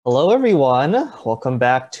Hello, everyone. Welcome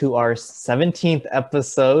back to our 17th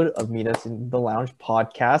episode of Meet Us in the Lounge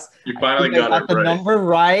podcast. You I finally think I got got it the right. number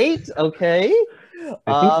right. Okay.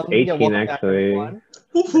 I think it's 18 welcome back, actually. everyone.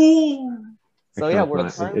 Woohoo! So Actually, yeah, no, we're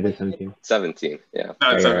it's not. It currently is 17. 17, yeah. No,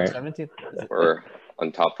 it's Yeah, you're 17. 17th. We're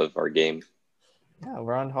on top of our game. Yeah,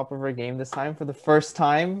 we're on top of our game this time for the first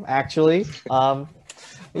time, actually. Right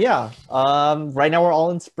now we're all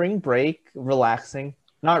in spring break, relaxing.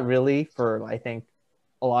 Not really for, I think,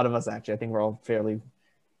 a lot of us actually. I think we're all fairly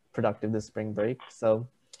productive this spring break. So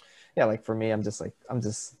yeah, like for me, I'm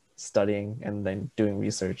just studying and then doing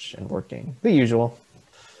research and working, the usual.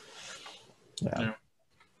 Yeah.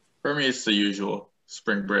 For me, it's the usual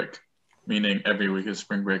spring break, meaning every week is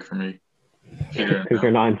spring break for me. Because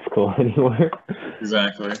you're not in school anymore.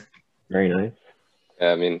 Exactly. Very nice.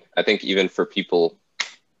 I mean, I think even for people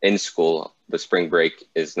in school, the spring break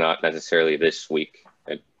is not necessarily this week.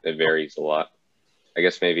 It varies a lot. I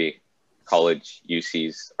guess maybe college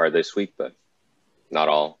UCs are this week, but not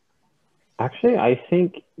all. Actually, I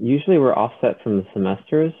think usually we're offset from the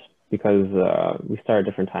semesters because we start at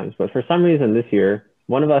different times. But for some reason this year,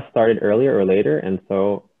 one of us started earlier or later, and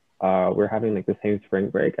so we're having like the same spring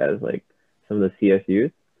break as like some of the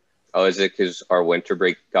CSUs. Oh, is it because our winter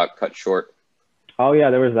break got cut short? Oh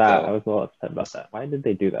yeah, there was that. So- I was a little upset about that. Why did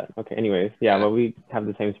they do that? Okay, anyways, yeah, Yeah. but we have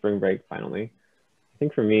the same spring break finally. I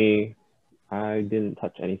think for me, I didn't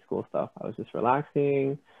touch any school stuff. I was just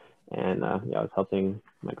relaxing, and I was helping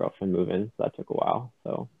my girlfriend move in, so that took a while.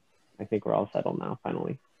 So I think we're all settled now,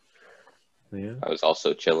 finally. So, yeah. I was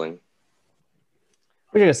also chilling.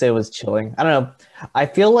 What you gonna say was chilling. I don't know. I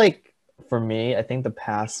feel like for me, I think the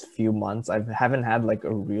past few months I haven't had like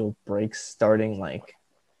a real break starting like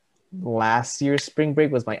last year's spring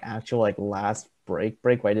break was my actual like last break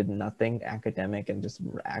where I did nothing academic and just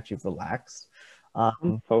actually relaxed.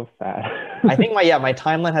 I'm so sad. I think my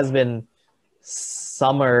timeline has been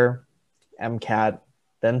summer, MCAT,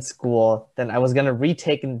 then school. Then I was gonna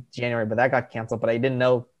retake in January, but that got canceled. But I didn't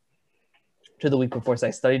know to the week before, so I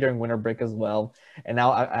studied during winter break as well. And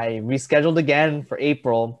now I rescheduled again for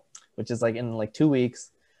April, which is like in like 2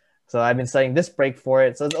 weeks. So I've been studying this break for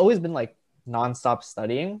it. So it's always been like nonstop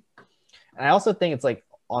studying. And I also think it's like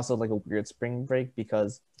also like a weird spring break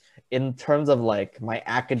because in terms of like my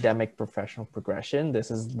academic professional progression,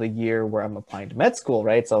 this is the year where I'm applying to med school,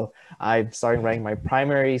 right? So I'm starting writing my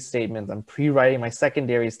primary statements, I'm pre-writing my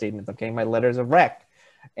secondary statements, I'm getting my letters of rec.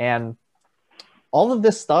 And all of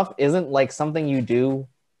this stuff isn't like something you do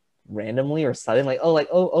randomly or suddenly, like,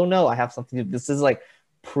 oh no, I have something to do. This is like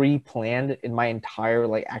pre-planned in my entire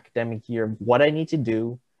like academic year of what I need to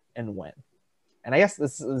do and when. And I guess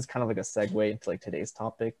this is kind of like a segue into like today's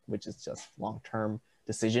topic, which is just long-term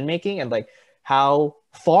decision making and like how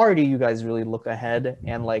far do you guys really look ahead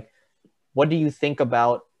and like what do you think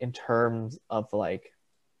about in terms of like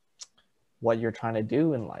what you're trying to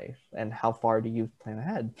do in life and how far do you plan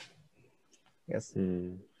ahead? I guess.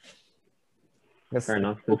 Fair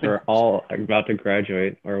enough, since we're all about to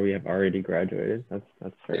graduate or we have already graduated. That's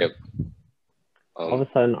fair. Yep. All of a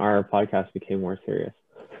sudden our podcast became more serious.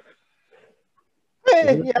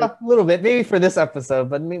 Yeah, a little bit. Maybe for this episode,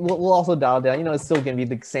 but we'll also dial down. You know, it's still gonna be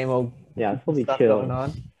the same old This will be stuff chill. going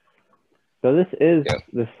on. So this is Yeah.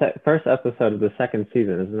 the first episode of the second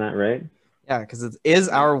season, isn't that right? Yeah, because it is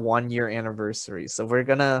our 1 year anniversary. So we're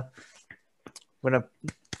gonna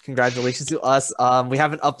congratulations to us. We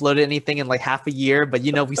haven't uploaded anything in like half a year, but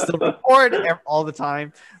you know, we still record all the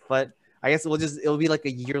time. But I guess it'll be like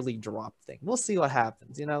a yearly drop thing. We'll see what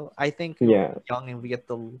happens. You know, I think we're young and we get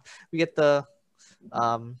the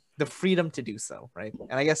freedom to do so, right?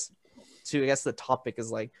 And I guess the topic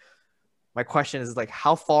is like, my question is like,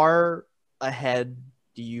 how far ahead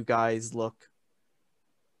do you guys look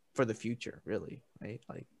for the future, really, right?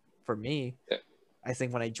 Like for me, Yeah. I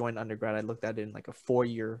think when I joined undergrad, I looked at it in like a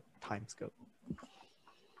 4-year time scope.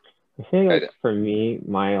 I think like for me,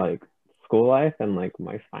 my like school life and like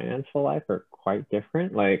my financial life are quite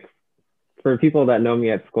different. Like for people that know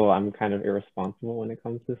me at school, I'm kind of irresponsible when it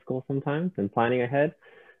comes to school sometimes and planning ahead.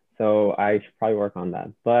 So I should probably work on that.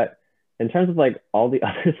 But in terms of like all the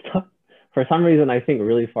other stuff, for some reason, I think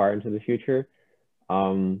really far into the future.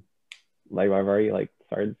 Like I've already like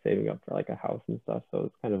started saving up for like a house and stuff. So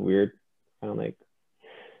it's kind of weird. Kind of like,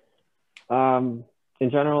 in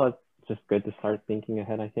general, it's just good to start thinking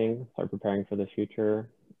ahead, I think, start preparing for the future.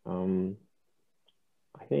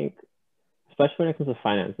 I think, especially when it comes to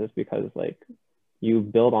finances, because like you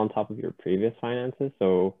build on top of your previous finances.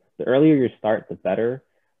 So the earlier you start, the better.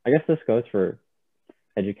 I guess this goes for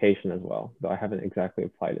education as well, though I haven't exactly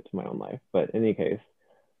applied it to my own life. But in any case,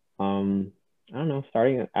 I don't know,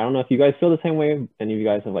 I don't know if you guys feel the same way. Any of you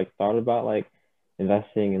guys have like thought about like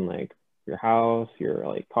investing in like your house, your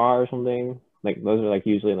like car or something? Like those are like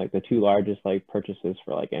usually like the two largest like purchases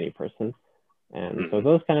for like any person. And so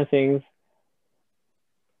those kind of things,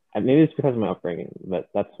 maybe it's because of my upbringing, but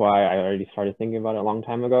that's why I already started thinking about it a long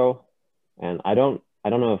time ago. And I don't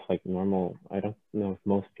know if like I don't know if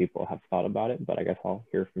most people have thought about it, but I guess I'll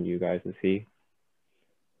hear from you guys and see.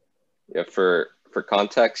 Yeah, for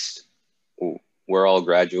context, we're all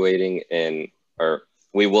graduating or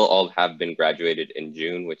we will all have been graduated in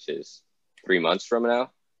June, which is 3 months from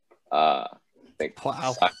now. I think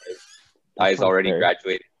Wow. Ty's already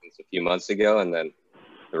graduated since a few months ago, and then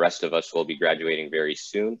the rest of us will be graduating very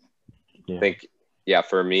soon. Yeah. I think, yeah,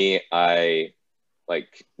 for me, I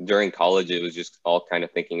like during college, it was just all kind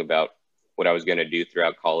of thinking about what I was going to do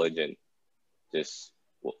throughout college and just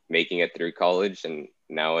making it through college. And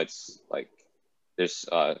now it's like there's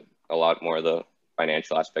a lot more of the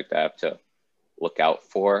financial aspect I have to look out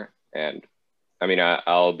for. And I mean,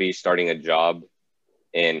 I'll be starting a job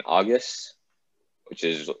in August, which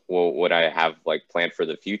is what I have like planned for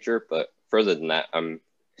the future. But further than that, I'm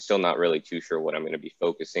still not really too sure what I'm going to be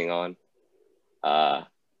focusing on.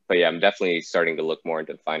 But yeah, I'm definitely starting to look more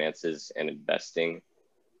into finances and investing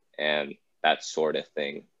and that sort of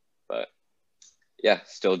thing. But yeah,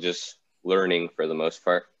 still just learning for the most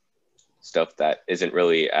part, stuff that isn't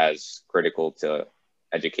really as critical to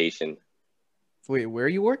education. Wait, where are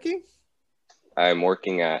you working? I'm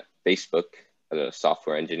working at Facebook as a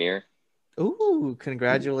software engineer. Ooh,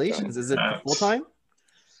 congratulations. Is it full-time?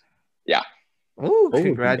 Yeah. Ooh,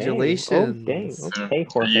 congratulations. Dang. Okay,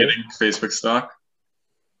 Are you getting Facebook stock?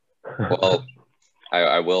 Well,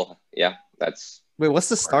 I will. Yeah, that's. Wait, what's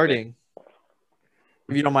the starting?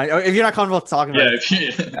 If you don't mind, if you're not comfortable talking about it.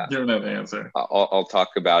 If you don't know the answer. I'll talk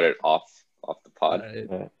about it off the pod.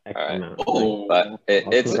 All right. Oh, but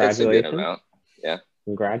it's a good amount. Yeah.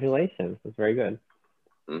 Congratulations. That's very good.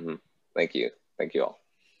 Mm-hmm. Thank you all.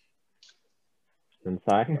 And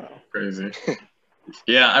Sai? Crazy.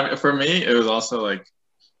 Yeah, I mean, for me, it was also like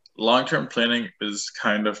long-term planning is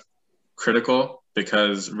kind of critical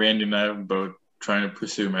because Randy and I are both trying to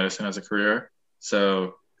pursue medicine as a career.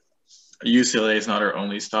 So UCLA is not our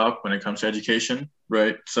only stop when it comes to education,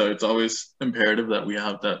 right? So it's always imperative that we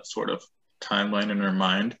have that sort of timeline in our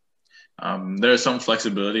mind. There's some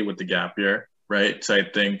flexibility with the gap year, right? So I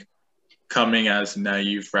think coming as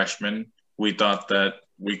naive freshmen, we thought that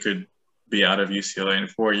we could be out of UCLA in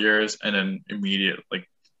 4 years and then the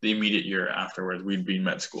immediate year afterwards, we'd be in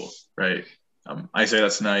med school, right? I say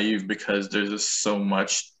that's naive because there's just so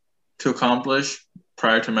much to accomplish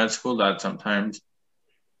prior to med school that sometimes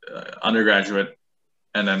undergraduate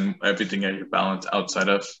and then everything at your balance outside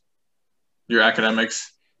of your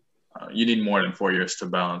academics, you need more than 4 years to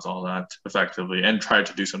balance all that effectively and try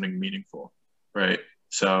to do something meaningful, right?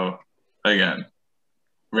 So again,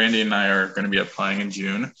 Randy and I are going to be applying in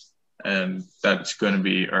June, and that's going to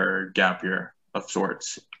be our gap year of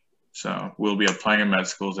sorts. So we'll be applying in med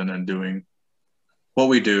schools and then doing what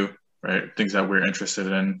we do, right? Things that we're interested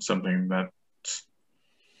in, something that's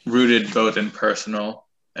rooted both in personal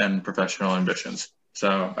and professional ambitions.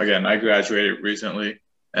 So again, I graduated recently,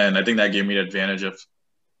 and I think that gave me the advantage of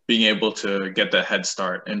being able to get that head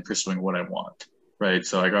start in pursuing what I want, right?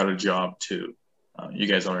 So I got a job too. You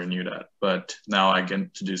guys already knew that, but now I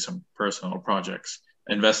get to do some personal projects.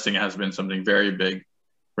 Investing has been something very big,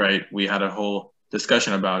 right? We had a whole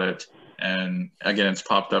discussion about it, and again, it's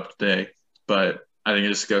popped up today, but I think it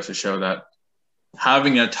just goes to show that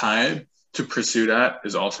having a time to pursue that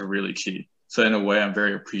is also really key. So in a way, I'm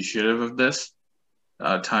very appreciative of this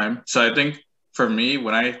time. So I think for me,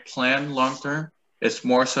 when I plan long-term, it's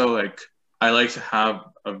more so like I like to have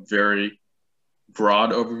a very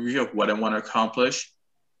broad overview of what I want to accomplish,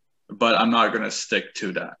 but I'm not going to stick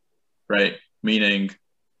to that, right? Meaning,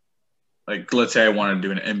 like, let's say I want to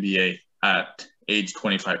do an MBA at age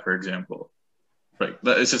 25, for example. Right,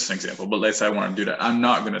 it's just an example, but let's say I want to do that. I'm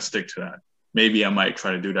not going to stick to that. Maybe I might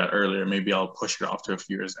try to do that earlier. Maybe I'll push it off to a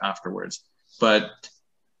few years afterwards. But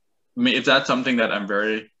if that's something that I'm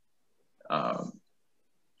very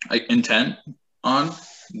intent on,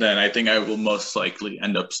 then I think I will most likely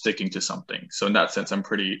end up sticking to something. So in that sense, I'm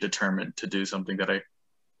pretty determined to do something that I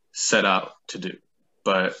set out to do.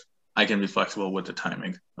 But I can be flexible with the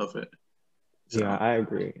timing of it. So. Yeah, I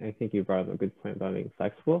agree. I think you brought up a good point about being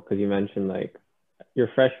flexible because you mentioned like your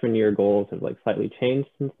freshman year goals have like slightly changed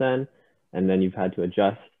since then, and then you've had to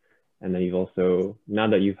adjust. And then you've also, now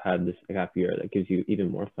that you've had this gap year, that gives you even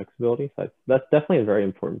more flexibility. So that's definitely a very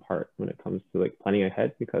important part when it comes to like planning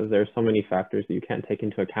ahead, because there's so many factors that you can't take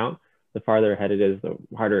into account the farther ahead it is, the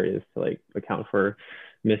harder it is to like account for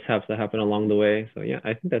mishaps that happen along the way. So yeah,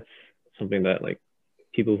 I think that's something that like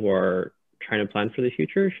people who are trying to plan for the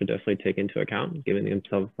future should definitely take into account, giving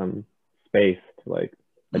themselves some space to like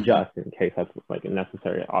adjust in case that's like a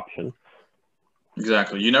necessary option.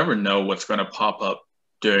 Exactly. You never know what's going to pop up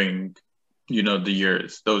during,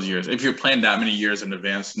 those years. If you're planning that many years in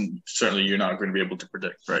advance, certainly you're not going to be able to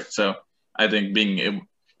predict, right? So I think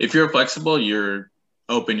if you're flexible, you're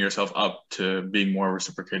open yourself up to being more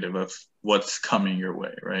reciprocative of what's coming your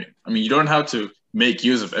way, right? I mean, you don't have to make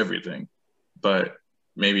use of everything, but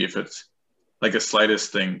maybe if it's like a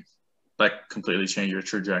slightest thing that completely change your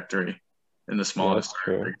trajectory in the smallest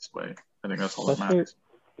or biggest way, I think that's all that matters.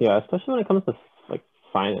 Yeah, especially when it comes to like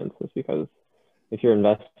finances, because if you're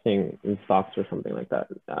investing in stocks or something like that,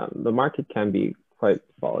 the market can be quite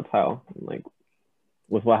volatile. Like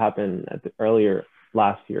with what happened earlier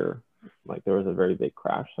last year, like there was a very big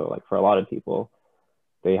crash. So like for a lot of people,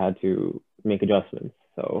 they had to make adjustments.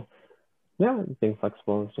 So yeah, being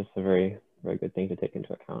flexible is just a very, very good thing to take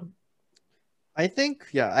into account. I think,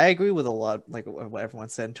 I agree with a lot, like what everyone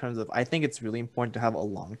said in terms of, I think it's really important to have a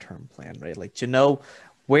long-term plan, right? Like to know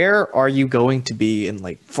where are you going to be in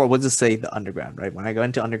like, let's just say the undergrad, right? When I go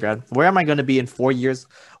into undergrad, where am I going to be in 4 years?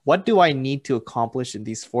 What do I need to accomplish in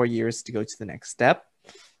these 4 years to go to the next step?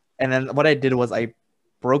 And then what I did was I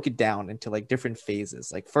broke it down into like different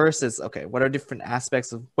phases. Like first is, okay, what are different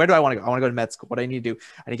aspects of where do I want to go? I want to go to med school. What do I need to do?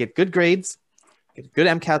 I need to get good grades, get a good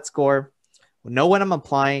MCAT score, know when I'm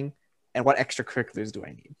applying, and what extracurriculars do I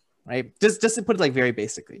need, right? Just to put it like very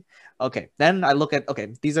basically. Okay, then I look at,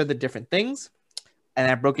 okay, these are the different things,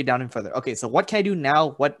 and I broke it down even further. Okay, so what can I do now?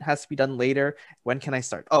 What has to be done later? When can I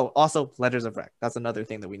start? Oh, also letters of rec. That's another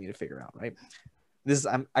thing that we need to figure out, right?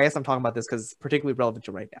 I guess I'm talking about this because it's particularly relevant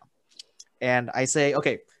to right now. And I say,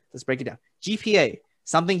 okay, let's break it down. GPA,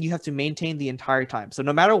 something you have to maintain the entire time. So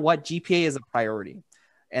no matter what, GPA is a priority.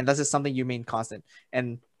 And that's just something you maintain constant.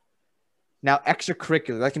 And now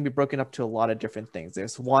extracurricular, that can be broken up to a lot of different things.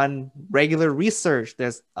 There's one regular research.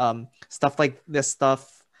 There's stuff like this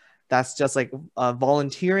stuff that's just like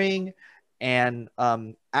volunteering and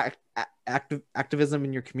activism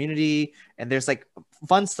in your community. And there's like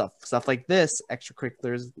fun stuff like this,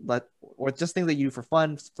 extracurriculars, or just things that you do for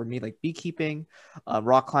fun. For me, like beekeeping,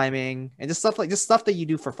 rock climbing, and just stuff that you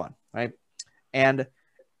do for fun, right? And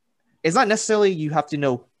it's not necessarily you have to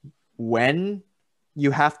know when you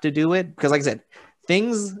have to do it, because like I said,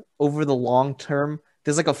 things over the long term,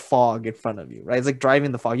 there's like a fog in front of you, right? It's like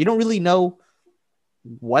driving the fog. You don't really know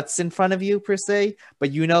what's in front of you per se,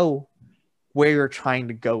 but you know where you're trying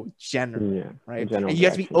to go generally, right? And you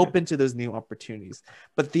have to be open to those new opportunities.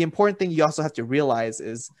 But the important thing you also have to realize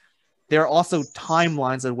is there are also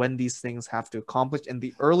timelines of when these things have to accomplish, and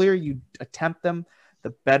the earlier you attempt them,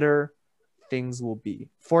 the better things will be.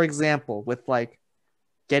 For example, with like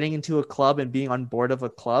getting into a club and being on board of a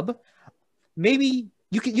club, maybe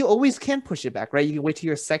you always can push it back, right? You can wait till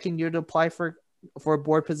your second year to apply for a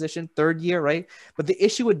board position, third year, right? But the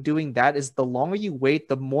issue with doing that is the longer you wait,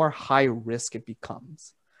 the more high risk it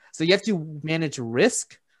becomes. So you have to manage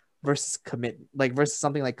risk versus versus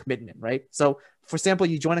something like commitment, right? So for example,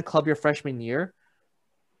 you join a club your freshman year.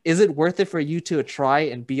 Is it worth it for you to try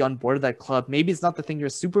and be on board of that club? Maybe it's not the thing you're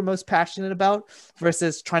super most passionate about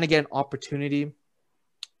versus trying to get an opportunity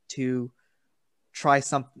to try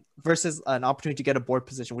something versus an opportunity to get a board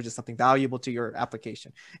position, which is something valuable to your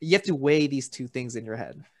application. You have to weigh these two things in your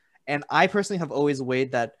head. And I personally have always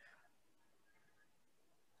weighed that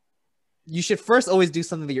you should first always do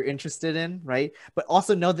something that you're interested in, right? But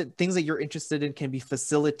also know that things that you're interested in can be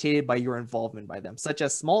facilitated by your involvement by them, such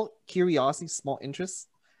as small curiosities, small interests,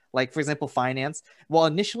 like for example, finance, while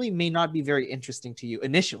initially may not be very interesting to you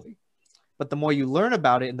initially. But the more you learn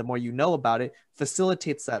about it and the more you know about it,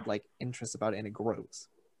 facilitates that like interest about it, and it grows,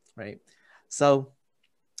 right? So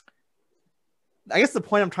I guess the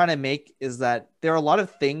point I'm trying to make is that there are a lot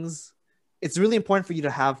of things. It's really important for you to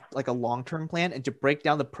have like a long-term plan and to break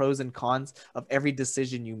down the pros and cons of every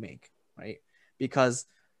decision you make, right? Because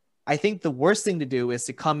I think the worst thing to do is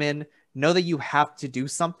to come in, know that you have to do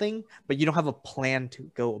something, but you don't have a plan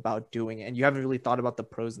to go about doing it. And you haven't really thought about the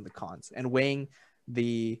pros and the cons and weighing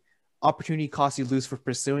the opportunity cost you lose for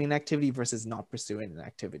pursuing an activity versus not pursuing an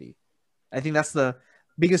activity. I think that's the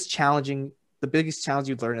biggest challenge you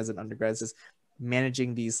learn as an undergrad is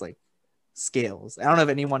managing these like scales. I don't know if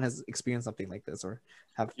anyone has experienced something like this or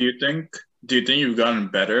have. Do you think you've gotten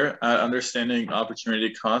better at understanding opportunity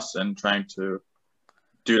costs and trying to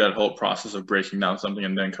do that whole process of breaking down something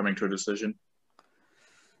and then coming to a decision?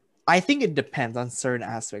 I think it depends on certain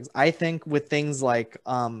aspects. I think with things like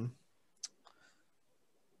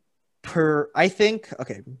I think,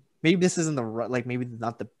 okay, maybe this isn't maybe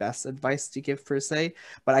not the best advice to give per se,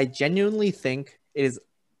 but I genuinely think it is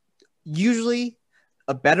usually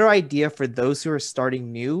a better idea for those who are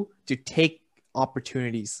starting new to take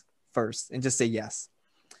opportunities first and just say yes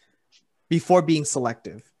before being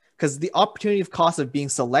selective. Because the opportunity of cost of being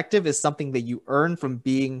selective is something that you earn from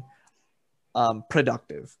being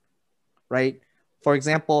productive, right? For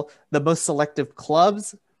example, the most selective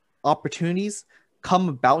clubs opportunities come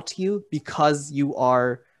about to you because you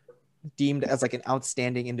are deemed as like an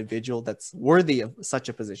outstanding individual that's worthy of such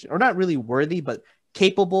a position, or not really worthy, but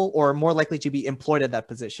capable or more likely to be employed at that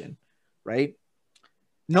position, right?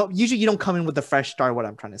 No, usually you don't come in with a fresh start, what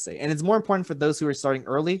I'm trying to say. And it's more important for those who are starting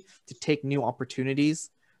early to take new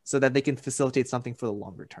opportunities so that they can facilitate something for the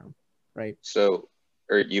longer term, right? So,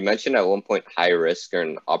 or you mentioned at one point high risk or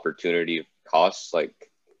an opportunity costs.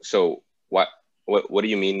 Like, so what do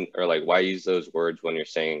you mean, or like why use those words when you're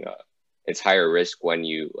saying it's higher risk when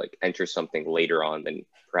you like enter something later on than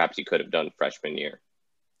perhaps you could have done freshman year?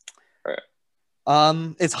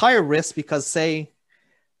 Right. It's higher risk because say,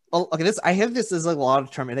 okay, I have this as like a lot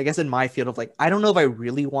of term, and I guess in my field of like, I don't know if I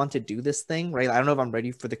really want to do this thing, right? I don't know if I'm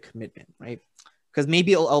ready for the commitment, right? Because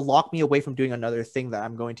maybe it'll lock me away from doing another thing that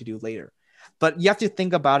I'm going to do later. But you have to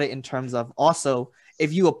think about it in terms of also,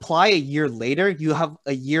 if you apply a year later, you have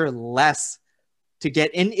a year less to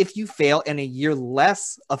get in if you fail, and a year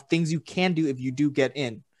less of things you can do if you do get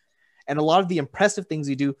in. And a lot of the impressive things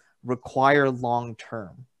you do require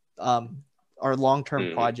long-term or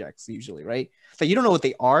long-term projects usually, right? So you don't know what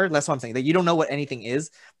they are. That's what I'm saying. That you don't know what anything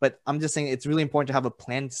is, but I'm just saying it's really important to have a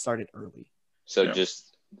plan to start it early. So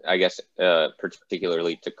just, I guess,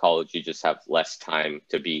 particularly to college, you just have less time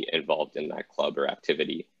to be involved in that club or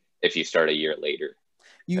activity if you start a year later.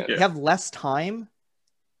 You have less time,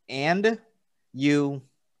 and you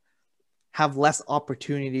have less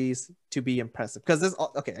opportunities to be impressive. Because this,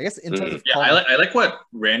 okay, I guess in terms of I like what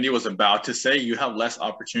Randy was about to say. You have less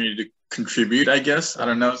opportunity to contribute, I guess. I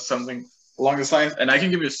don't know, something along the lines. And I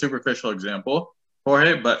can give you a superficial example,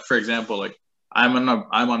 Jorge. But for example, like I'm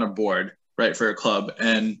on a board, right, for a club,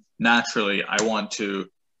 and naturally I want to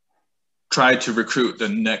try to recruit the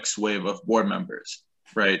next wave of board members,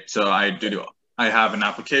 right? So I have an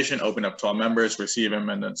application, open up to all members, receive them,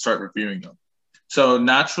 and then start reviewing them. So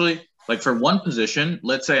naturally, like for one position,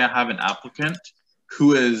 let's say I have an applicant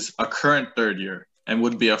who is a current third year and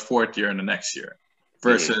would be a fourth year in the next year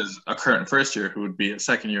versus a current first year who would be a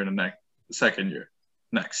second year in the second year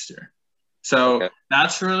next year. So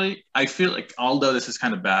naturally, I feel like, although this is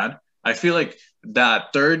kind of bad, I feel like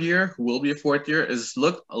that third year who will be a fourth year has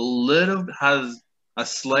a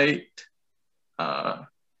slight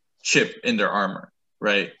chip in their armor,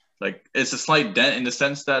 right? Like it's a slight dent in the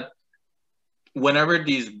sense that whenever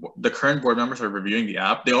the current board members are reviewing the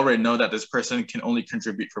app, they already know that this person can only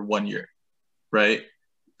contribute for 1 year, right?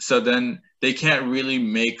 So then they can't really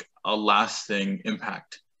make a lasting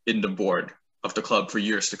impact in the board of the club for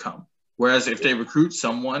years to come. Whereas if they recruit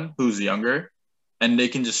someone who's younger and they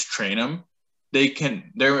can just train them, they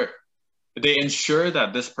ensure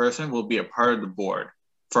that this person will be a part of the board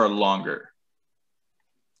for longer,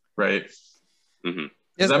 right? Mm-hmm.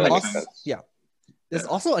 Does that make sense? Yeah. There's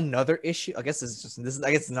also another issue. I guess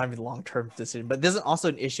it's not even a long-term decision, but there's also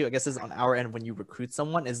an issue, I guess, is on our end when you recruit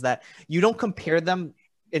someone, is that you don't compare them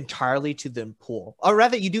entirely to the pool, or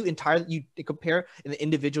rather you compare an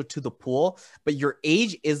individual to the pool, but your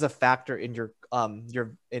age is a factor in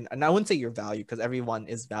and I wouldn't say your value, because everyone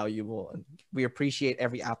is valuable and we appreciate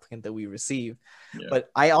every applicant that we receive. But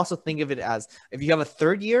I also think of it as, if you have a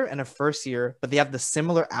third year and a first year, but they have the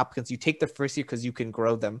similar applicants, you take the first year because you can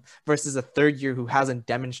grow them, versus a third year who hasn't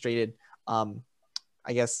demonstrated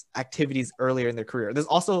I guess activities earlier in their career. There's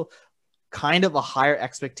also kind of a higher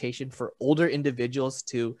expectation for older individuals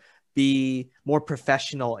to be more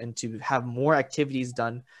professional and to have more activities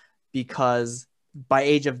done, because by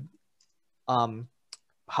age of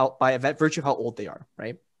by virtue of how old they are,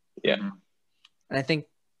 right? Yeah. And I think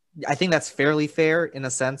that's fairly fair in a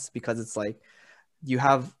sense, because it's like you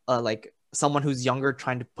have like someone who's younger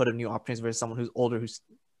trying to put up new opportunities versus someone who's older who's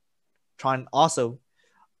trying also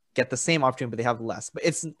get the same opportunity, but they have less. But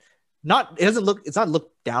it's not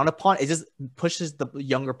looked down upon. It just pushes the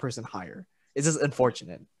younger person higher. It's just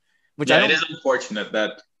unfortunate. It is unfortunate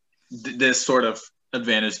that this sort of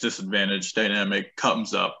advantage-disadvantage dynamic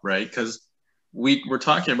comes up, right? Because we're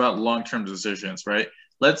talking about long-term decisions, right?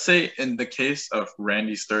 Let's say in the case of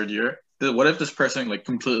Randy's third year, what if this person like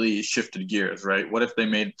completely shifted gears, right? What if they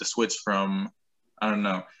made the switch from, I don't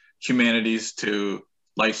know, humanities to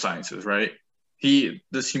life sciences, right?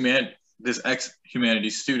 this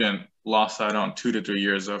ex-humanities student lost out on 2 to 3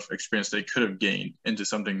 years of experience they could have gained into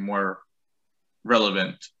something more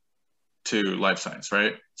relevant to life science,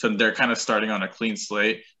 right? So they're kind of starting on a clean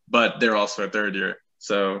slate, but they're also a third year.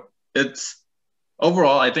 So it's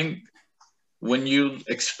overall, I think when you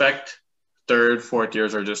expect third, fourth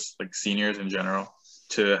years, or just like seniors in general,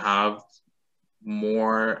 to have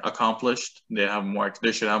more accomplished, they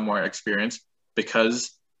should have more experience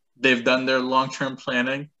because they've done their long-term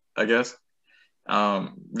planning, I guess.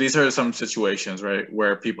 These are some situations, right,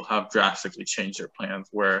 where people have drastically changed their plans,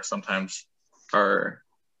 where sometimes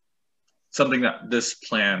something that this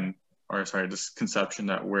conception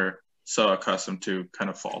that we're so accustomed to kind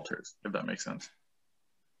of falters, if that makes sense.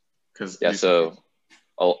 So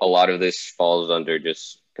a lot of this falls under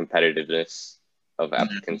just competitiveness of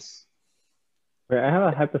applicants. I have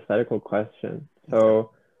a hypothetical question.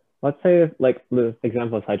 So let's say, like the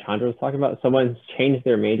example Saichandra was talking about, someone's changed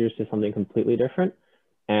their majors to something completely different,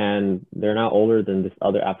 and they're now older than this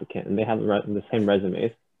other applicant, and they have the same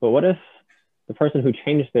resumes. But what if the person who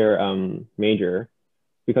changed their major,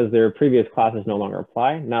 because their previous classes no longer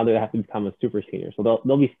apply, now they have to become a super senior. So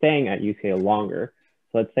they'll be staying at UCLA longer.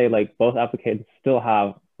 So let's say like both applicants still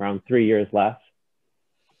have around 3 years left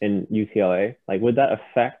in UCLA. Like, would that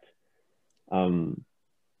affect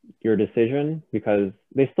your decision? Because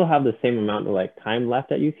they still have the same amount of like time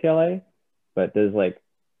left at UCLA, but does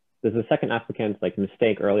the second applicant's like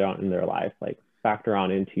mistake early on in their life like factor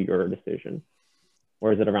on into your decision?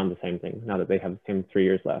 Or is it around the same thing now that they have the same 3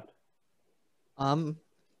 years left?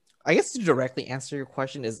 I guess to directly answer your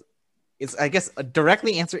question is I guess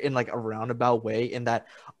directly answer in like a roundabout way, in that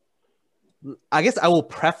I guess I will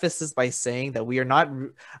preface this by saying that we are not,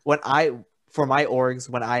 for my orgs,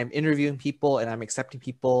 when I am interviewing people and I'm accepting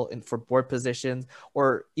people for board positions,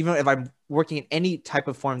 or even if I'm working in any type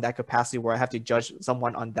of form, that capacity where I have to judge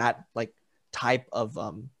someone on that like type of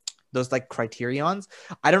those like criterions,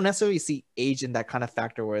 I don't necessarily see age in that kind of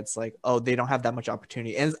factor where it's like, oh, they don't have that much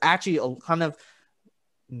opportunity. And it's actually a kind of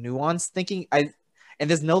nuanced thinking. And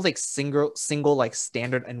there's no like single like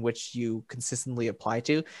standard in which you consistently apply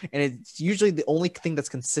to. And it's usually the only thing that's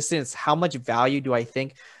consistent is how much value do I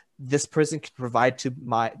think this person can provide to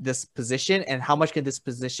this position, and how much can this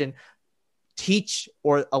position teach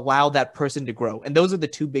or allow that person to grow. And those are the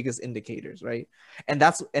two biggest indicators, right? And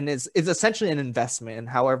it's essentially an investment, and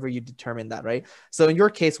however you determine that, right? So in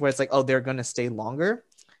your case where it's like, oh, they're going to stay longer,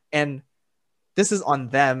 and this is on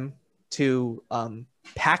them to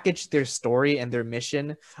package their story and their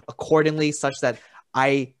mission accordingly, such that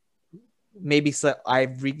they've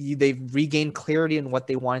regained clarity in what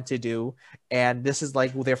they want to do, and this is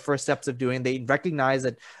like their first steps of doing. They recognize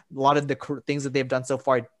that a lot of the things that they've done so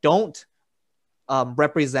far don't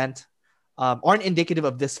represent aren't indicative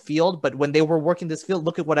of this field, but when they were working this field,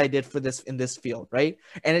 look at what I did for this in this field, right?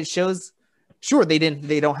 And it shows, sure, they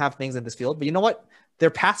don't have things in this field, but you know what? Their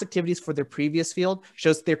past activities for their previous field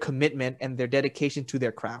shows their commitment and their dedication to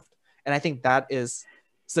their craft. And I think that is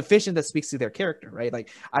sufficient, that speaks to their character, right? Like,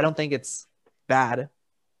 I don't think it's bad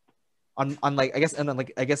on like, I guess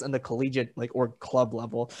in the collegiate like or club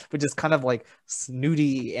level, which is kind of like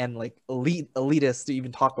snooty and like elitist to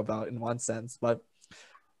even talk about in one sense. But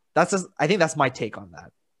I think that's my take on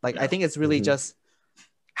that. Like, I think it's really just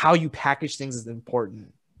how you package things is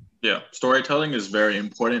important. Yeah, storytelling is very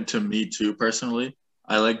important to me too, personally.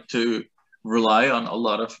 I like to rely on a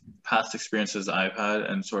lot of past experiences I've had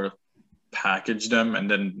and sort of package them,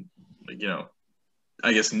 and then,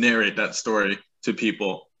 I guess narrate that story to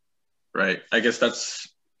people, right? I guess that's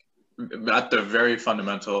at the very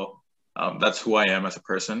fundamental, that's who I am as a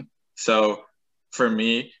person. So for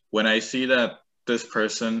me, when I see that this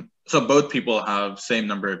person, so both people have same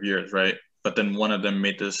number of years, right? But then one of them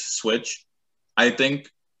made this switch. I think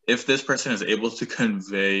if this person is able to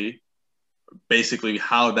convey basically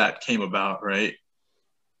how that came about, right,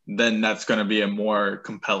 then that's going to be a more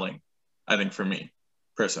compelling, I think, for me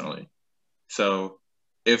personally. So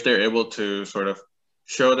if they're able to sort of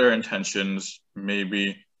show their intentions,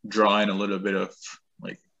 maybe draw in a little bit of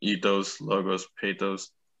like ethos, logos,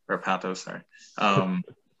 pathos, sorry.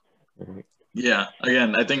 Yeah,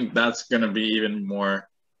 again, I think that's going to be even more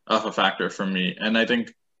of a factor for me. And I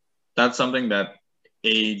think that's something that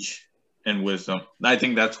age and wisdom, I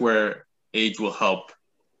think that's where age will help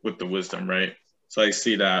with the wisdom, right? So I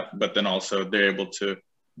see that, but then also they're able to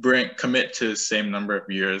commit to the same number of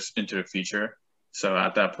years into the future. So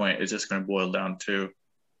at that point, it's just going to boil down to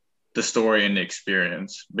the story and the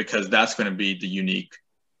experience, because that's going to be the unique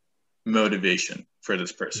motivation for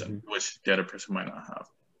this person, which the other person might not have,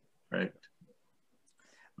 right?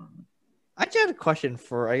 I just had a question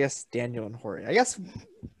for, I guess, Daniel and Jorge. I guess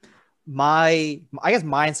I guess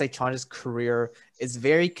my insight Chandra's career is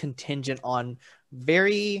very contingent on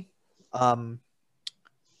very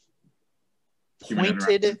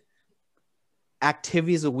pointed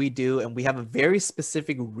activities that we do, and we have a very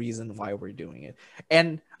specific reason why we're doing it.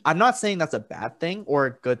 And I'm not saying that's a bad thing or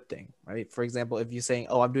a good thing, right? For example, if you're saying,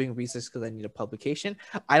 oh, I'm doing research because I need a publication,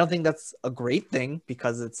 I don't think that's a great thing,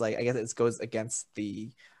 because it's like, I guess it goes against the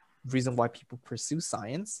reason why people pursue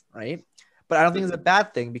science, right? But I don't think it's a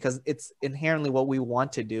bad thing, because it's inherently what we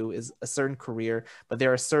want to do is a certain career, but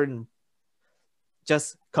there are certain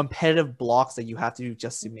just competitive blocks that you have to do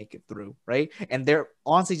just to make it through, right? And they're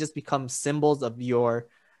honestly just become symbols of your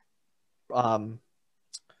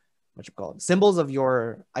what you call it, symbols of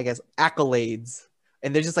your, I guess, accolades.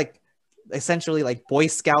 And they're just like essentially like Boy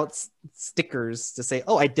Scouts stickers to say,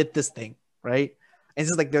 oh, I did this thing, right? And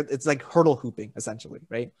it's just like, it's like hurdle hooping essentially,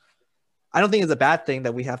 right? I don't think it's a bad thing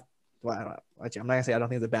that we have. Well, I'm not gonna say I don't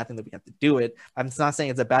think it's a bad thing that we have to do it. I'm not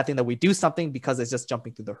saying it's a bad thing that we do something because it's just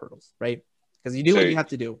jumping through the hurdles, right? Because you do what you have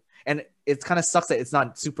to do, and it kind of sucks that it's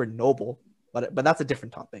not super noble, but that's a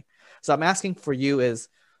different topic. So I'm asking for you is,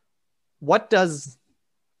 what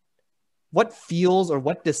feels or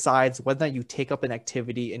what decides whether you take up an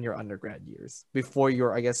activity in your undergrad years before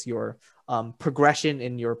your, I guess, your progression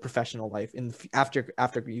in your professional life after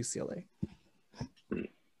UCLA?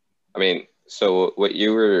 I mean, so what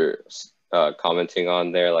you were commenting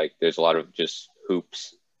on there, like there's a lot of just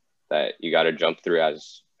hoops that you got to jump through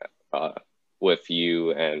as with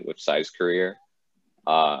you and with Sai's career.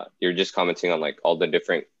 You're just commenting on like all the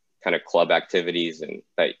different kind of club activities and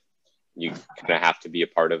that you kind of have to be a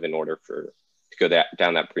part of in order to go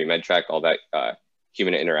down that pre-med track, all that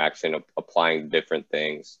human interaction, applying different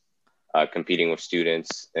things, competing with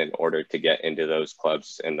students in order to get into those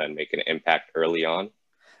clubs and then make an impact early on.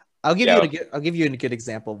 I'll give you a good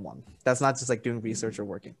example of one that's not just like doing research or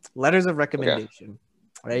working. Letters of recommendation,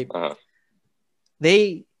 right? Uh-huh.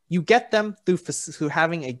 You get them through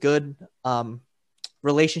having a good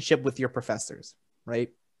relationship with your professors, right?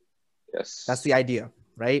 Yes. That's the idea,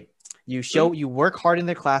 right? You work hard in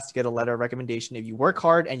their class to get a letter of recommendation. If you work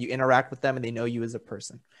hard and you interact with them and they know you as a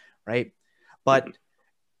person, right? But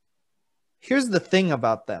here's the thing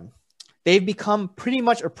about them. They've become pretty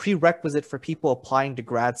much a prerequisite for people applying to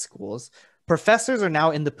grad schools. Professors are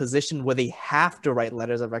now in the position where they have to write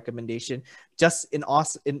letters of recommendation just in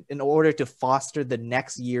order to foster the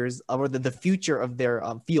next years or the future of their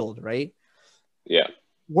field, right? Yeah.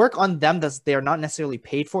 Work on them that they're not necessarily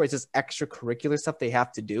paid for. It's just extracurricular stuff they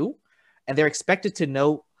have to do. And they're expected to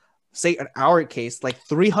know, say in our case, like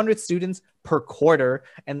 300 students per quarter,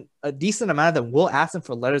 and a decent amount of them will ask them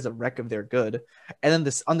for letters of rec if they're good. And then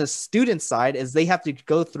this on the student side is they have to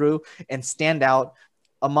go through and stand out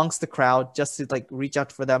amongst the crowd just to like reach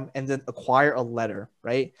out for them and then acquire a letter,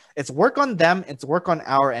 right? It's work on them, it's work on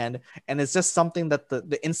our end, and it's just something that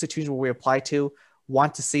the institution where we apply to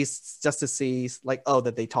want to see, just to see like, oh,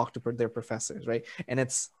 that they talk to their professors, right? And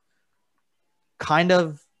it's kind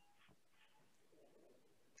of,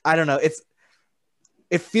 I don't know,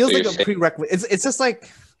 it feels like a prerequisite. It's just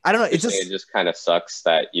like, I don't know. It just kind of sucks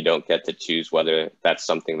that you don't get to choose whether that's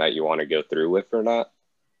something that you want to go through with or not.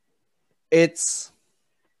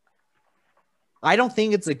 I don't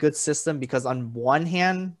think it's a good system, because on one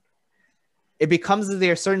hand, it becomes at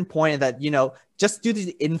a certain point that, just due to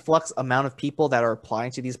the influx amount of people that are applying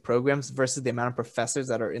to these programs versus the amount of professors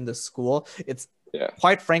that are in the school, it's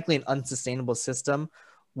quite frankly an unsustainable system.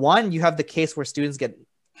 One, you have the case where students get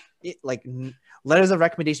like letters of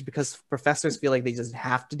recommendation because professors feel like they just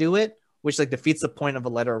have to do it, which like defeats the point of a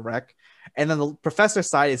letter of rec. And then the professor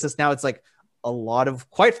side is just now it's like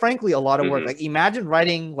quite frankly, a lot of work. Like imagine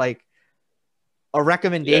writing like a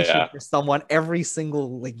recommendation for someone every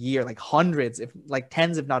single like year, like hundreds, if like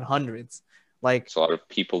tens, if not hundreds. Like it's a lot of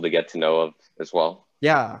people to get to know of as well.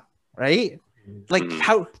 Yeah. Right. Like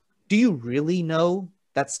how do you really know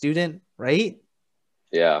that student? Right.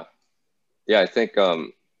 Yeah. I think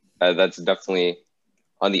that's definitely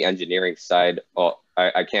on the engineering side. Well,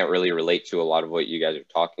 I can't really relate to a lot of what you guys are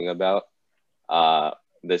talking about.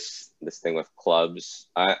 This thing with clubs.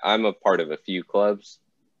 I'm a part of a few clubs,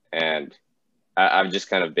 and I've just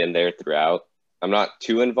kind of been there throughout. I'm not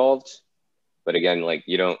too involved, but again, like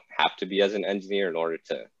you don't have to be as an engineer in order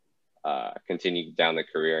to continue down the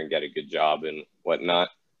career and get a good job and whatnot.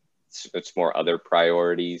 It's more other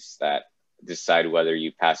priorities that decide whether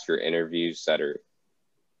you pass your interviews that are,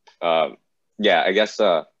 I guess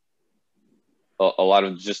a lot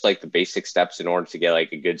of just like the basic steps in order to get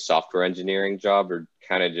like a good software engineering job, or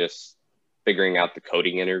kind of just figuring out the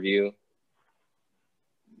coding interview.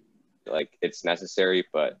 Like it's necessary,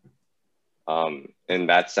 but in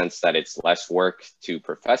that sense that it's less work to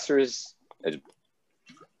professors,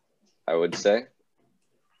 I would say.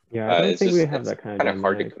 Yeah, I don't think we have that kind of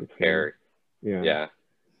hard to compare. Yeah.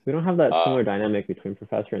 We don't have that similar dynamic between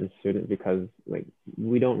professor and student because like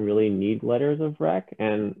we don't really need letters of rec.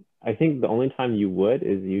 And I think the only time you would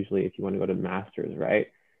is usually if you want to go to master's, right?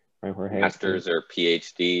 Right, Jorge? Master's or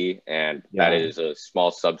PhD, and that is a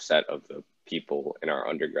small subset of the people in our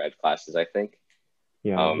undergrad classes, I think.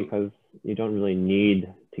 Yeah, because you don't really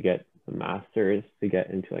need to get a master's to get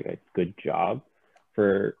into like a good job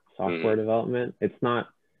for software development. It's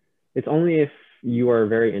only if you are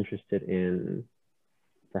very interested in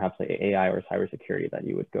perhaps like AI or cybersecurity that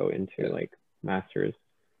you would go into like masters.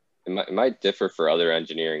 It might differ for other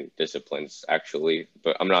engineering disciplines actually,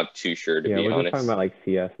 but I'm not too sure to be honest. Yeah, we're just talking about like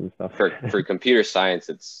CS and stuff. For computer science,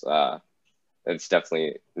 it's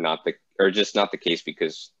definitely not the case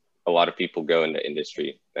because a lot of people go into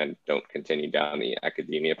industry and don't continue down the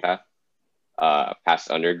academia path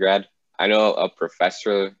past undergrad. I know a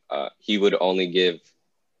professor, he would only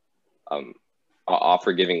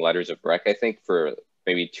offer giving letters of rec, I think, for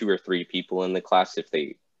maybe 2 or 3 people in the class if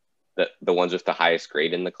the ones with the highest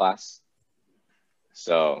grade in the class.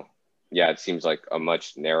 So yeah, it seems like a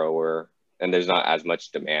much narrower, and there's not as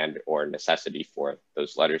much demand or necessity for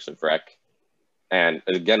those letters of rec. And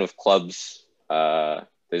again, with clubs,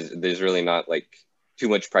 there's really not like too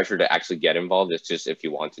much pressure to actually get involved. It's just if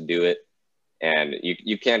you want to do it, and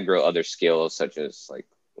you can grow other skills such as like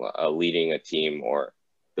leading a team or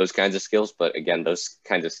those kinds of skills. But again, those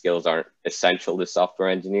kinds of skills aren't essential to software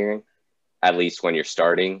engineering, at least when you're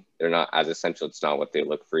starting. They're not as essential. It's not what they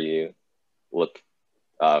look for you.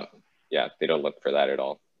 They don't look for that at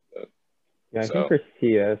all. Yeah, I think for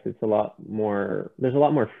CS, there's a lot more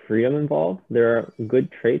freedom involved. There are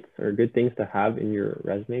good traits or good things to have in your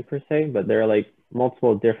resume per se, but there are like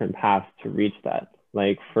multiple different paths to reach that.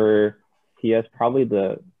 Like for CS, probably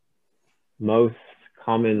the most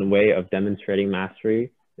common way of demonstrating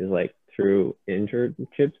mastery is like through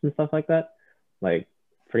internships and stuff like that. Like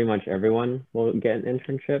pretty much everyone will get an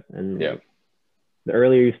internship, and like, the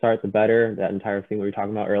earlier you start, the better. That entire thing we were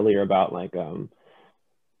talking about earlier about like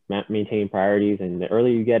maintaining priorities, and the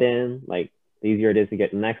earlier you get in, like the easier it is to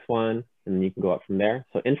get the next one, and then you can go up from there.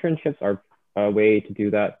 So internships are a way to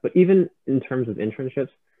do that. But even in terms of internships,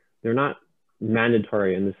 they're not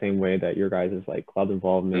mandatory in the same way that your guys' like club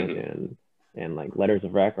involvement and like letters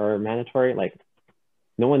of rec are mandatory. Like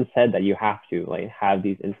no one said that you have to like have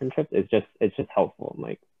these internships. It's just helpful.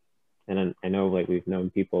 Like, and I know like we've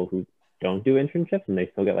known people who don't do internships and they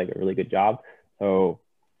still get like a really good job. So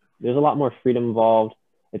there's a lot more freedom involved.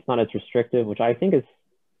 It's not as restrictive, which I think is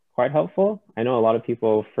quite helpful. I know a lot of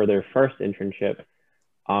people for their first internship,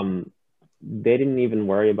 they didn't even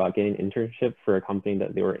worry about getting an internship for a company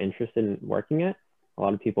that they were interested in working at. A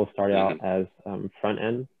lot of people started out as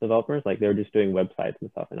front-end developers, like they were just doing websites and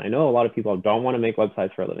stuff. And I know a lot of people don't want to make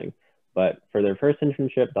websites for a living, but for their first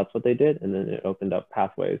internship, that's what they did. And then it opened up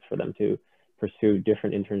pathways for them to pursue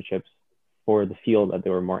different internships for the field that they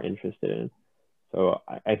were more interested in. So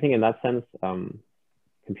I think in that sense,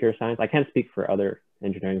 computer science, I can't speak for other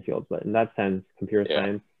engineering fields, but in that sense, computer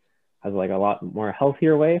science has like a lot more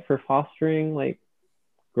healthier way for fostering like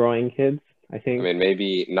growing kids, I think. I mean,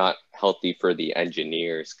 maybe not healthy for the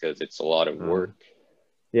engineers because it's a lot of work.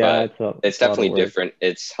 Yeah, it's definitely different.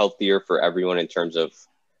 It's healthier for everyone in terms of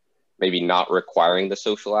maybe not requiring the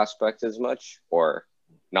social aspect as much or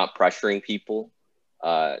not pressuring people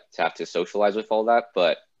to have to socialize with all that.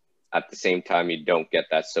 But at the same time, you don't get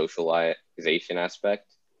that socialization aspect.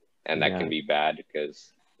 And that can be bad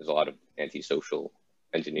because there's a lot of antisocial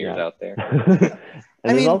engineers out there.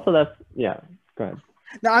 And there's also that, go ahead.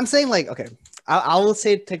 No, I'm saying like, okay, I will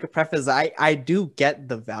say, take a preface. I do get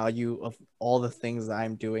the value of all the things that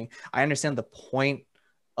I'm doing. I understand the point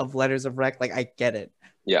of letters of rec. Like, I get it.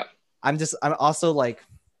 Yeah. I also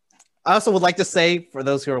would like to say, for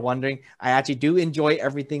those who are wondering, I actually do enjoy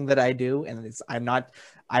everything that I do. And I'm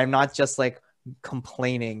not just like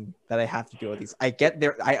complaining that I have to do all these.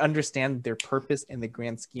 I understand their purpose in the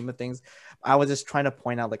grand scheme of things. I was just trying to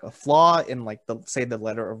point out like a flaw in like the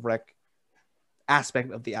letter of rec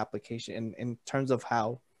aspect of the application in terms of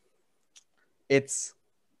how it's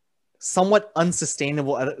somewhat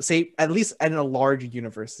unsustainable, at least at a large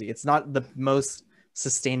university. It's not the most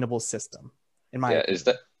sustainable system in my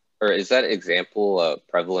opinion. Is that example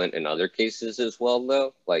prevalent in other cases as well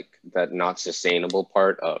though, like that not sustainable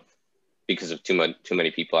part of because of too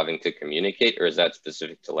many people having to communicate, or is that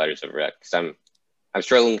specific to letters of rec? Because I'm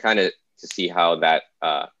struggling kind of to see how that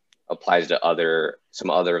applies to some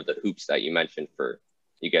other of the hoops that you mentioned for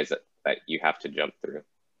you guys that you have to jump through.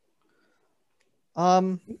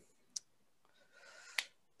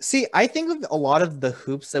 See, I think of a lot of the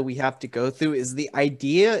hoops that we have to go through is the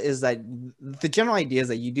idea is that the general idea is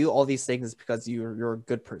that you do all these things because you're a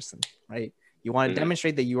good person, right? You want to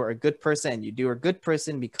demonstrate that you are a good person, and you do a good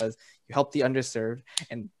person because you help the underserved.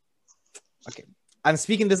 And okay, I'm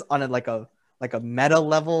speaking this on like a meta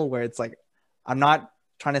level where it's like I'm not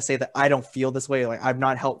trying to say that I don't feel this way. Like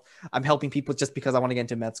I'm helping people just because I want to get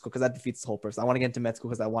into med school, because that defeats the whole person. I want to get into med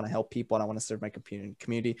school because I want to help people and I want to serve my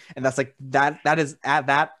community. And that's like that is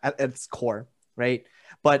at its core, right?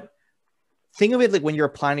 But think of it like when you're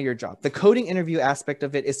applying to your job. The coding interview aspect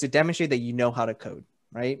of it is to demonstrate that you know how to code,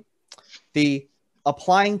 right? The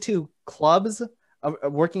applying to clubs,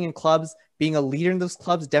 working in clubs, being a leader in those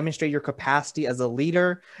clubs, demonstrate your capacity as a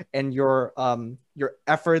leader and your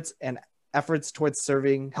efforts towards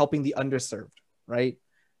helping the underserved, right?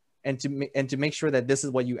 And to make sure that this is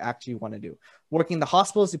what you actually want to do. Working in the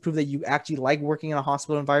hospitals to prove that you actually like working in a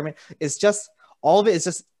hospital environment is just, all of it is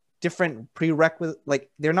just different prerequisites. Like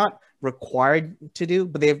they're not required to do,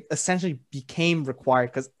 but they essentially became required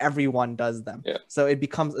because everyone does them. Yeah. So it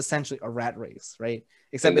becomes essentially a rat race, right?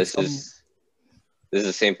 Except this is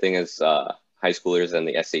the same thing as high schoolers and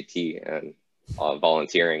the SAT and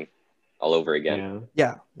volunteering all over again.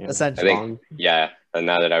 Yeah. Essentially. I think, and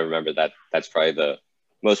now that I remember that, that's probably the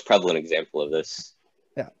most prevalent example of this.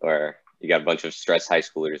 Yeah. Where you got a bunch of stressed high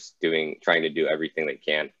schoolers trying to do everything they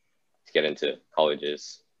can to get into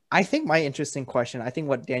colleges. I think my interesting question, I think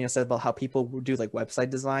what Daniel said about how people do like website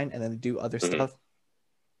design and then do other stuff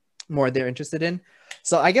more they're interested in.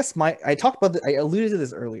 So I guess I alluded to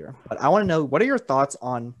this earlier, but I want to know, what are your thoughts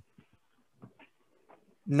on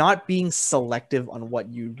not being selective on what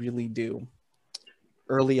you really do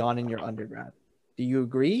early on in your undergrad? Do you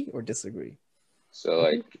agree or disagree? So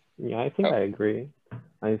I think I agree.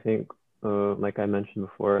 I think like I mentioned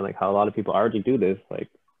before, like how a lot of people already do this, like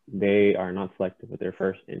they are not selective with their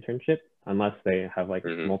first internship unless they have like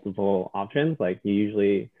multiple options. Like you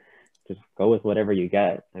usually just go with whatever you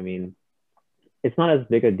get. I mean, it's not as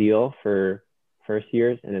big a deal for first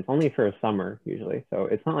years, and it's only for a summer usually. So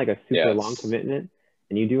it's not like a super long commitment,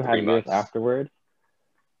 and you do have years afterwards.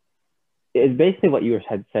 It's basically what you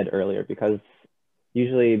had said earlier, because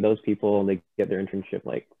usually those people, they get their internship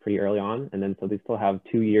like pretty early on, and then so they still have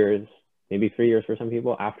 2 years, maybe 3 years for some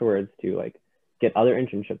people afterwards to like get other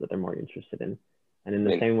internships that they're more interested in. And in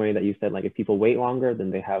the same way that you said, like if people wait longer, then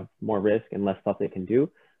they have more risk and less stuff they can do.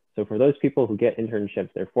 So for those people who get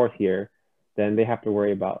internships their fourth year, then they have to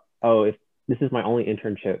worry about, oh, if this is my only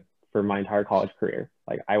internship for my entire college career,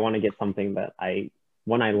 like I want to get something that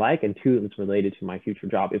one, I like, and two, it's related to my future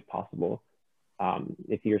job if possible.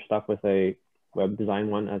 If you're stuck with a web design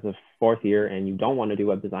one as a fourth year and you don't want to do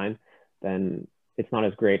web design, then it's not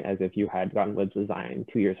as great as if you had gotten web design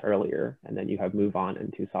 2 years earlier and then you have moved on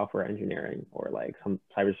into software engineering or like some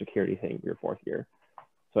cybersecurity thing your fourth year.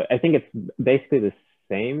 So I think it's basically the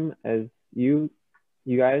same as you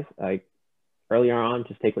guys. Like earlier on,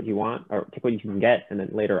 just take what you want or take what you can get, and then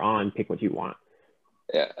later on, pick what you want.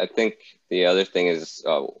 Yeah, I think the other thing is,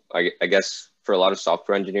 I guess for a lot of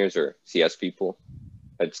software engineers or CS people,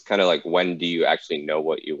 it's kind of like, when do you actually know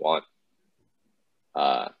what you want?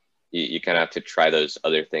 You kind of have to try those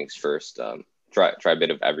other things first. Try a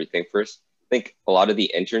bit of everything first. I think a lot of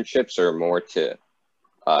the internships are more to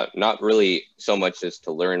not really so much as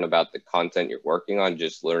to learn about the content you're working on,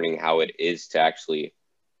 just learning how it is to actually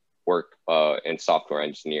work in software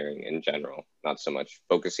engineering in general, not so much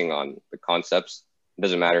focusing on the concepts. It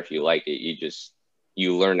doesn't matter if you like it,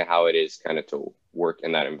 you learn how it is kind of to work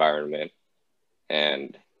in that environment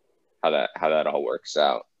and how that all works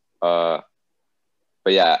out.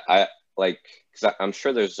 But yeah, because I'm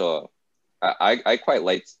sure there's I quite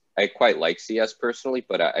like CS personally,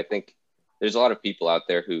 but I think there's a lot of people out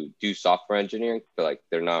there who do software engineering, but like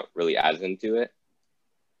they're not really as into it.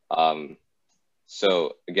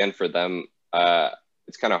 So again, for them,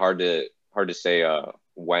 it's kind of hard to say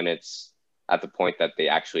when it's at the point that they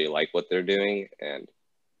actually like what they're doing and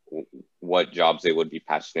what jobs they would be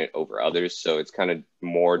passionate over others. So it's kind of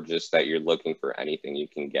more just that you're looking for anything you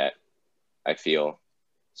can get, I feel,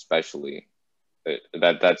 especially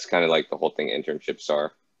that's kind of like the whole thing internships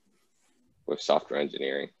are with software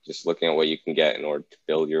engineering, just looking at what you can get in order to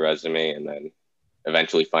build your resume and then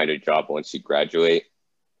eventually find a job once you graduate.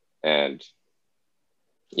 And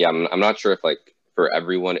yeah, I'm not sure if like for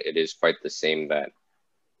everyone it is quite the same that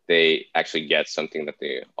they actually get something that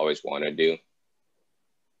they always want to do.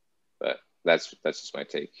 But that's just my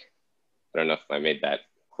take. I don't know if I made that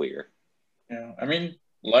clear. Yeah, I mean,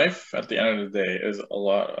 life at the end of the day is a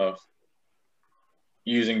lot of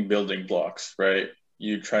using building blocks, right?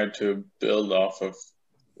 you try to build off of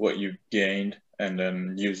what you gained and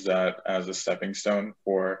then use that as a stepping stone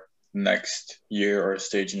for next year or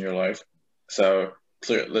stage in your life. So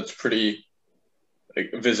clear, that's pretty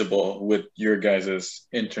like visible with your guys'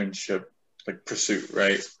 internship like pursuit,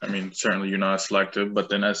 right? I mean, certainly you're not selective, but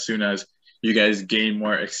then as soon as you guys gain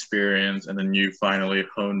more experience and then you finally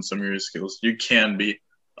hone some of your skills, you can be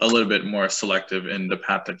a little bit more selective in the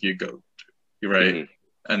path that you go to, right?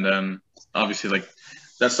 Mm-hmm. And then obviously like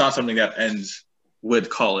that's not something that ends with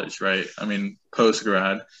college, right? I mean, post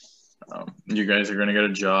grad, you guys are going to get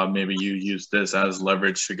a job. Maybe you use this as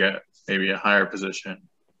leverage to get maybe a higher position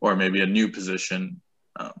or maybe a new position.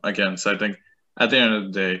 Again, so I think at the end of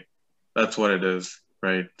the day, that's what it is,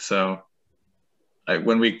 right? So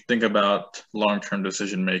when we think about long-term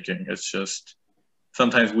decision making, it's just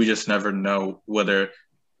sometimes we just never know whether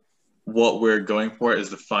what we're going for is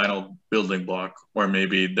the final building block or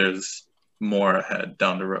maybe there's more ahead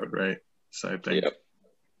down the road, right? So I think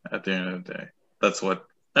at the end of the day,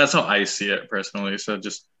 that's how I see it personally. So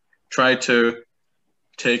just try to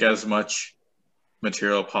take as much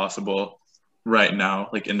material possible right now,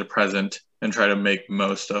 like in the present, and try to make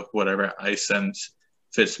most of whatever I sense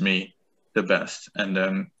fits me the best. And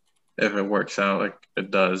then if it works out, like it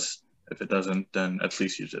does. If it doesn't, then at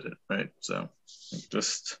least you did it, right? So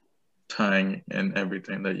just tying in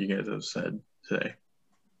everything that you guys have said today.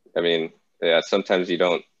 I mean, yeah, sometimes you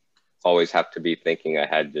don't always have to be thinking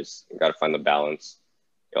ahead. Just got to find the balance.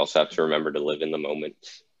 You also have to remember to live in the moment.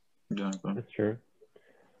 Exactly. That's true.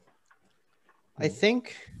 I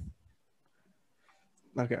think.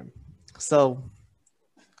 Okay, so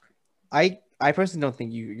I personally don't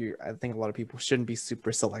think I think a lot of people shouldn't be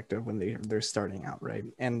super selective when they're starting out, right?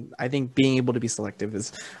 And I think being able to be selective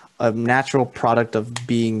is a natural product of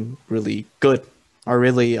being really good or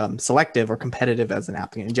really selective or competitive as an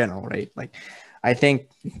applicant in general, right? Like, I think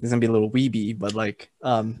it's gonna be a little weeby, but like,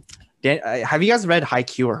 have you guys read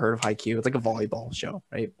Haikyuu or heard of Haikyuu? It's like a volleyball show,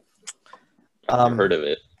 right? I've heard of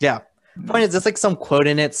it. Yeah. Point is, there's like some quote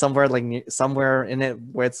in it somewhere in it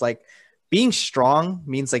where it's like, being strong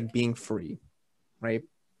means like being free, right?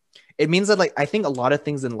 It means that like I think a lot of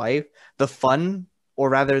things in life, the fun or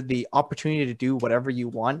rather the opportunity to do whatever you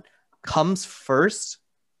want comes first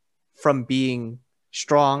from being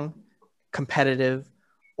strong, competitive,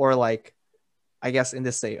 or like, I guess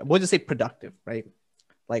we'll just say productive, right?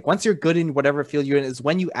 Like once you're good in whatever field you're in is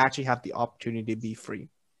when you actually have the opportunity to be free.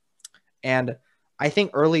 And I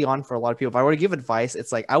think early on for a lot of people, if I were to give advice,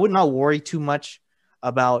 it's like I would not worry too much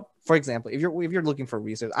about, for example, if you're looking for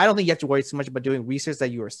research, I don't think you have to worry too much about doing research that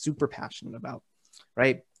you are super passionate about,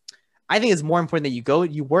 right? I think it's more important that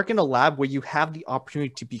you work in a lab where you have the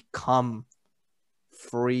opportunity to become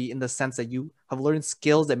free in the sense that you have learned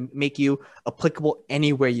skills that make you applicable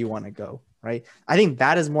anywhere you want to go, right? I think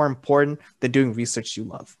that is more important than doing research you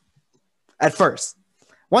love. At first,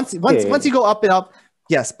 once you go up and up,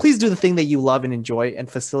 yes, please do the thing that you love and enjoy and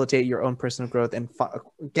facilitate your own personal growth and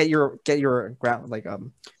get your ground like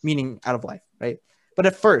meaning out of life, right? But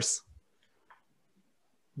at first,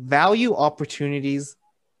 value opportunities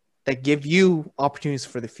that give you opportunities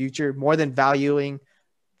for the future more than valuing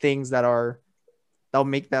things that'll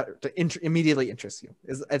make that immediately interest you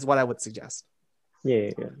is what I would suggest.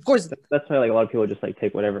 Yeah. Of course, that's why like a lot of people just like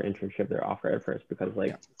take whatever internship they're offered at first because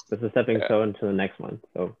like it's a stepping stone to the next one.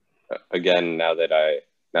 So again, now that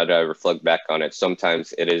I reflect back on it,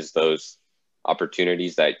 sometimes it is those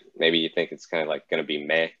opportunities that maybe you think it's kind of like going to be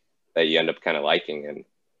meh that you end up kind of liking, and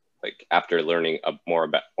like after learning more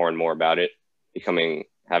and more about it,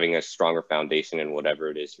 having a stronger foundation in whatever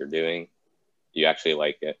it is you're doing, you actually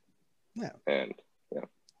like it. Yeah. And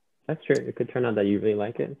that's true. It could turn out that you really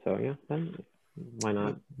like it. So yeah, then why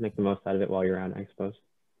not make the most out of it while you're at, I suppose.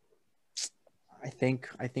 I think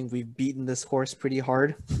we've beaten this horse pretty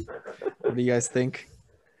hard. What do you guys think?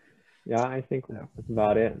 Yeah, I think that's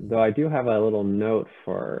about it. Though I do have a little note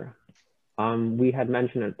for, we had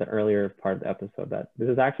mentioned at the earlier part of the episode that this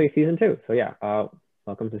is actually season 2. So yeah,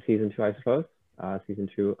 welcome to season 2, I suppose. Season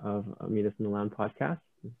 2 of Meet Us in the Land podcast.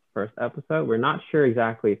 First episode. We're not sure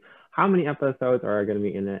exactly how many episodes are going to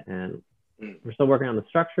be in it, and we're still working on the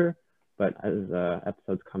structure. But as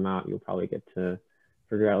episodes come out, you'll probably get to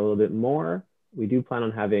figure out a little bit more. We do plan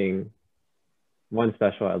on having one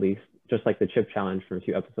special, at least, just like the chip challenge from a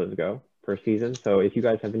few episodes ago per season. So if you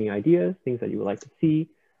guys have any ideas, things that you would like to see,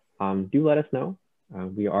 do let us know.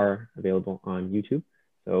 We are available on YouTube.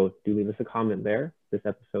 So do leave us a comment there. This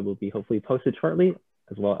episode will be hopefully posted shortly,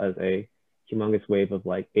 as well as a humongous wave of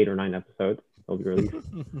like 8 or 9 episodes. They'll be released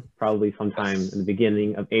probably sometime in the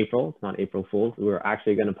beginning of April. It's not April Fool's. We're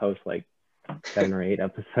actually going to post like 7 or 8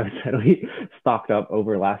 episodes that we stocked up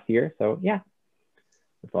over last year. So yeah,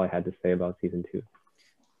 that's all I had to say about season 2.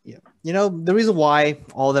 Yeah. You know, the reason why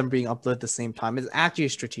all of them being uploaded at the same time is actually a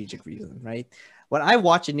strategic reason, right? When I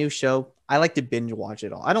watch a new show, I like to binge watch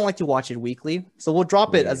it all. I don't like to watch it weekly. So we'll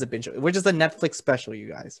drop it as a binge, which is a Netflix special, you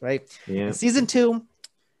guys, right? Yeah. And season 2,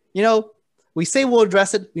 you know, we say we'll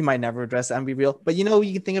address it. We might never address it, and be real. But you know,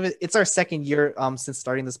 you can think of it. It's our second year since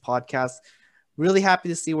starting this podcast. Really happy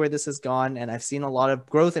to see where this has gone. And I've seen a lot of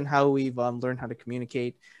growth in how we've learned how to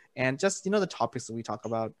communicate and just, you know, the topics that we talk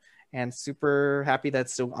about. And super happy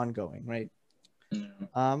that's still ongoing, right?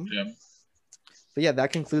 Yeah. But yeah,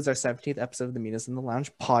 that concludes our 17th episode of the Meet Us in the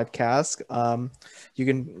Lounge podcast. You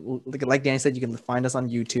can, like Danny said, you can find us on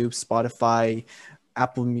YouTube, Spotify,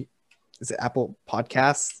 Apple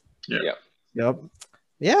Podcasts? Yeah. Yep.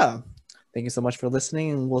 Yeah. Thank you so much for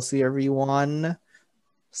listening, and we'll see everyone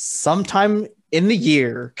sometime in the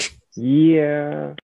year. Yeah.